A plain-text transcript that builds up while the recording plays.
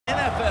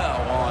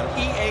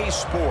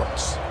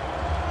Sports.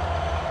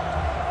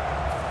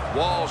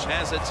 Walsh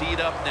has it teed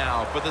up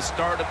now for the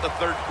start of the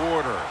third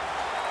quarter.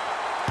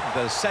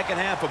 The second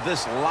half of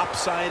this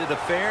lopsided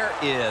affair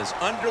is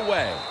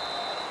underway.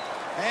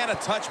 And a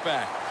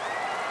touchback.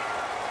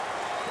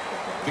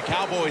 The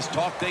Cowboys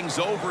talked things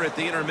over at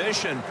the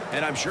intermission,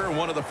 and I'm sure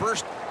one of the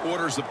first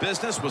orders of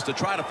business was to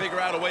try to figure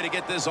out a way to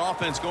get this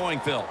offense going,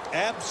 Phil.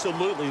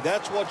 Absolutely.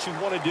 That's what you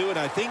want to do, and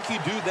I think you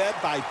do that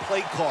by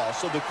play call.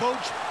 So the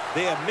coach,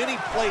 they have many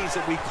plays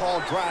that we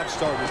call drive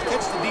starters.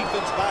 Catch the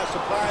defense by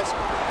surprise.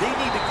 They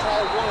need to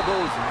call one of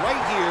those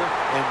right here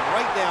and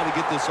right now to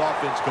get this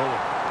offense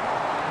going.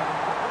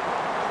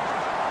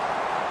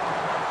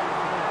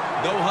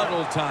 No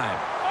huddle time.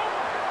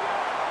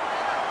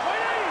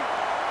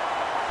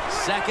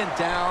 Second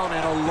down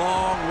and a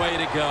long way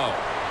to go.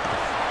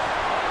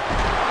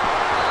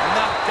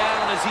 Knocked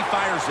down as he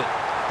fires it.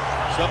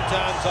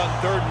 Sometimes on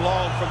third and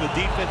long from the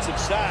defensive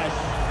side,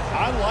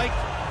 I like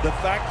the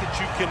fact that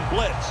you can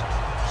blitz.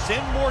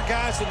 Send more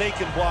guys than they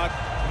can block.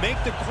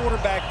 Make the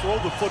quarterback throw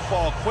the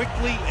football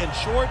quickly and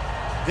short.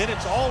 Then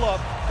it's all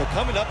up to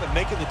coming up and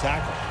making the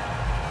tackle.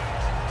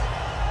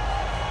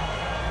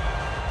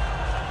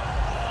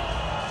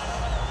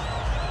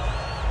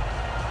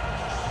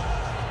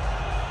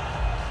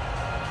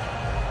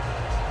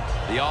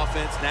 The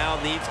offense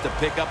now needs to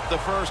pick up the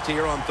first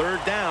here on third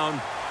down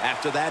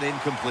after that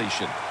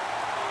incompletion.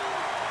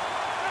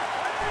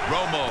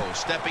 Romo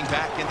stepping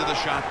back into the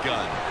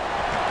shotgun.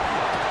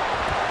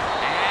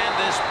 And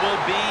this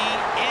will be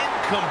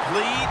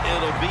incomplete.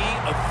 It'll be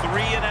a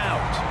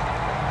 3-and-out.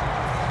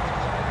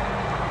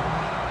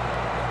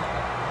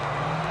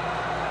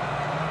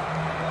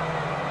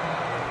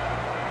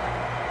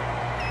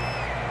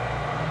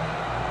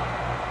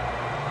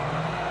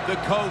 The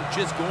coach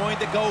is going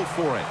to go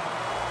for it.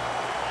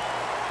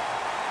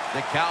 The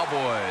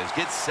Cowboys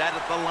get set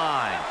at the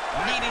line,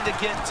 needing to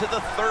get to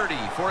the 30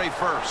 for a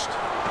first.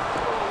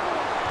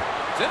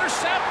 It's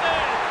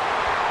intercepted.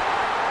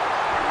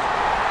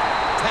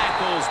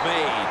 Tackles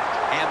made,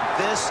 and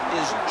this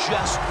is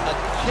just a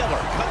killer.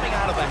 Coming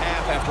out of the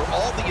half after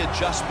all the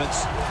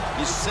adjustments,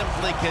 you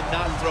simply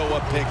cannot throw a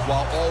pick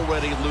while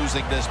already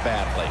losing this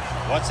badly.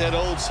 What's that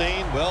old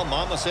saying? Well,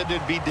 Mama said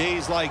there'd be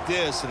days like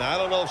this, and I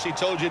don't know if she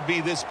told you it'd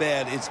be this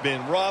bad. It's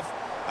been rough.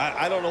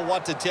 I don't know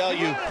what to tell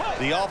you.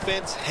 The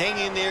offense, hang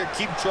in there,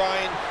 keep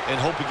trying, and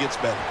hope it gets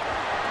better.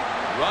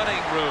 Running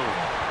room.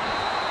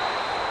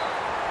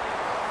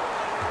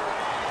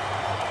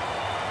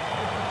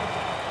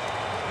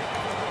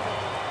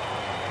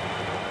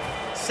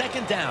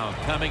 Second down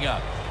coming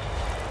up.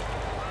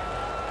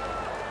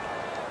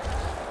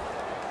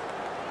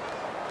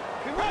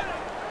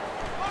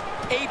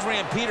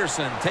 Adrian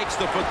Peterson takes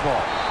the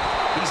football.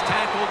 He's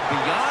tackled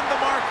beyond the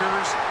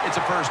markers. It's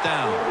a first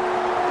down.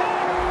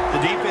 The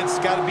defense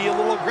has got to be a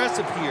little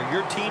aggressive here.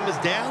 Your team is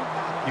down.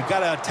 You've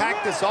got to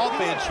attack this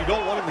offense. You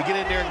don't want them to get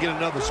in there and get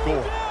another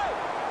score.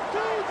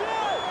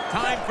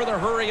 Time for the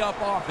hurry-up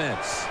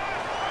offense.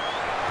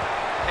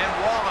 And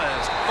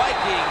Wallace,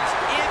 Vikings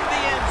in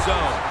the end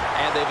zone.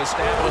 And they've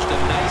established a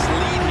nice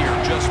lead here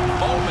just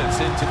moments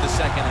into the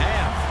second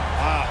half.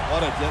 Wow,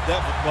 what a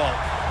well,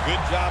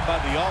 good job by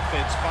the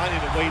offense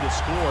finding a way to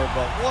score,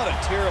 but what a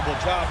terrible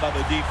job by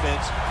the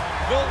defense.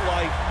 No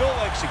life, no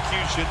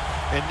execution.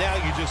 And now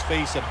you just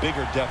face a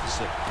bigger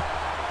deficit.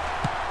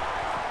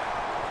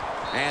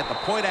 And the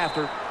point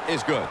after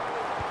is good.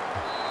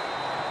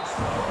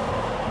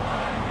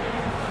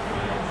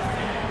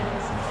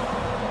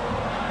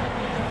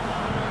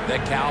 The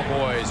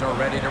Cowboys are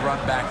ready to run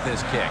back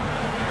this kick.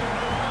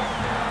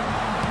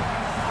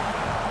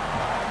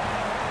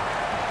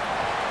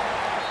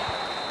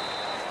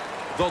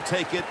 They'll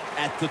take it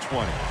at the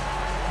 20.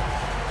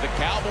 The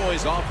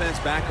Cowboys offense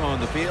back on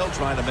the field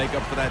trying to make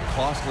up for that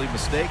costly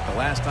mistake. The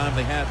last time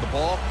they had the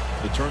ball,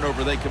 the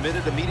turnover they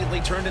committed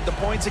immediately turned into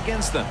points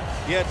against them.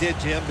 Yeah, it did,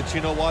 Jim, but you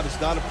know what? It's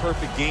not a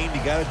perfect game.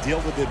 You got to deal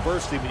with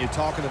adversity when you're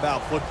talking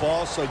about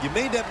football. So you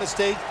made that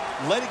mistake,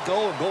 let it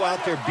go and go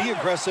out there, be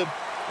aggressive,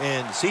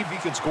 and see if you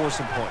can score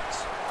some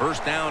points.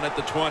 First down at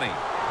the 20.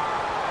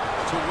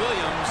 To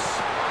Williams.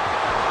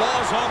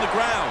 Ball's on the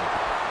ground.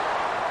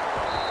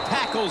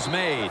 Tackles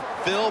made.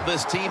 Phil,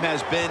 this team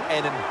has been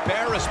an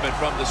embarrassment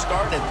from the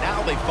start, and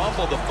now they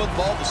fumble the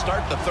football to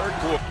start the third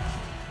quarter.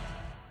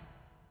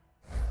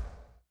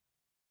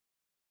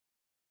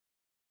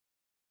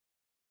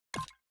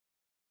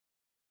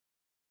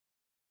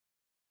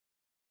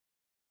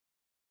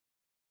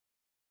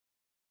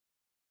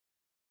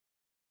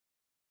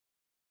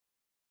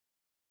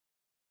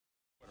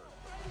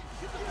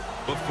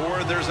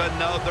 Before there's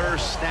another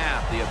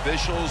snap, the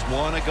officials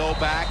want to go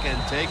back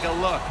and take a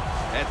look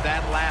at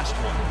that last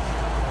one.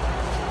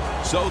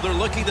 So they're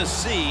looking to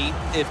see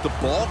if the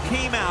ball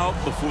came out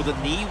before the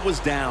knee was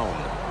down.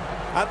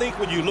 I think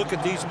when you look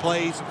at these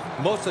plays,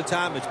 most of the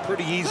time it's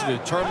pretty easy to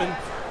determine.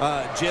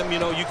 Jim, you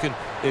know,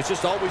 it's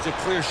just always a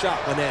clear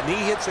shot. When that knee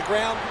hits the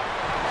ground,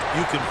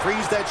 you can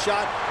freeze that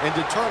shot and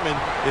determine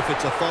if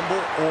it's a fumble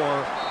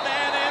or...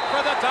 And in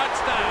for the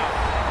touchdown.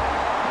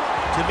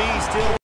 To me, still...